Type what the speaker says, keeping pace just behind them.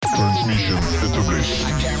Transmission established.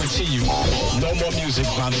 I guarantee you, no more music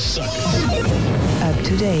by the sucker. Up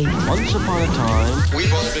to date. Once upon a time,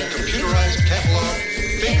 we've all been computerized, cataloged,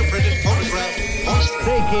 fingerprinted, photographed, posted.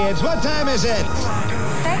 Hey kids, what time is it?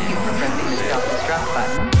 Thank you for pressing the self-destruct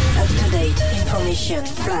button. Up-to-date information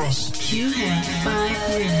flash. You have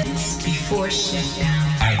 5 minutes before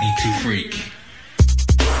shutdown. ID2 Freak.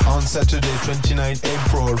 On Saturday 29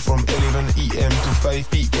 April from 11 EM to 5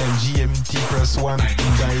 PM GMT +1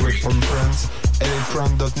 in direct from France,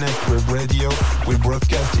 Electron.net Web Radio will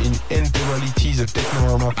broadcast in integrality the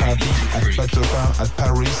Technorama party at Patopa at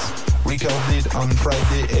Paris, recorded on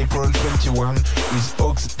Friday, April 21 with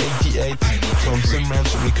Ox 88 from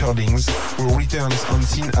Submerged Recordings, who returns on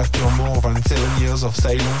scene after more than 7 years of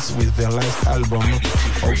silence with their last album,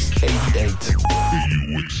 Ox 88.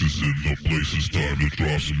 AUX is in the place, it's time to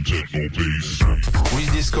drop some techno bass. We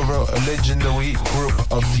discover a legendary group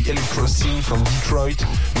of the electro scene from Detroit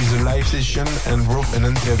with a live session and wrote an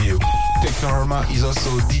interview. Technorama is also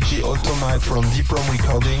DJ Automat from Deep Room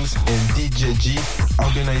Recordings and DJ G,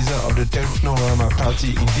 organizer of the Technorama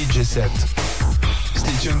party in DJ set.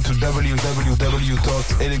 Stay tuned to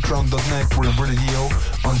www.electron.net Web Radio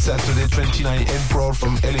on Saturday 29 April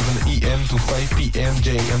from 11 EM to 5 PM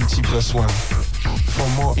GMT +1. For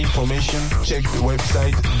more information, check the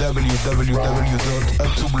website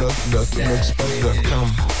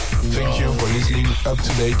www.uptoblog.blogspot.com. Thank you for listening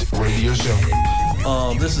up-to-date radio show.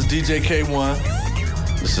 This is DJ K1.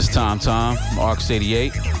 This is Tom, Arcs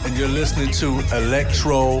 88. And you're listening to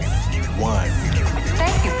Electro One.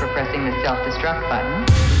 Thank you for pressing the self-destruct button.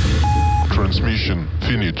 Transmission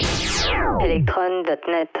finished.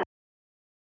 Electron.net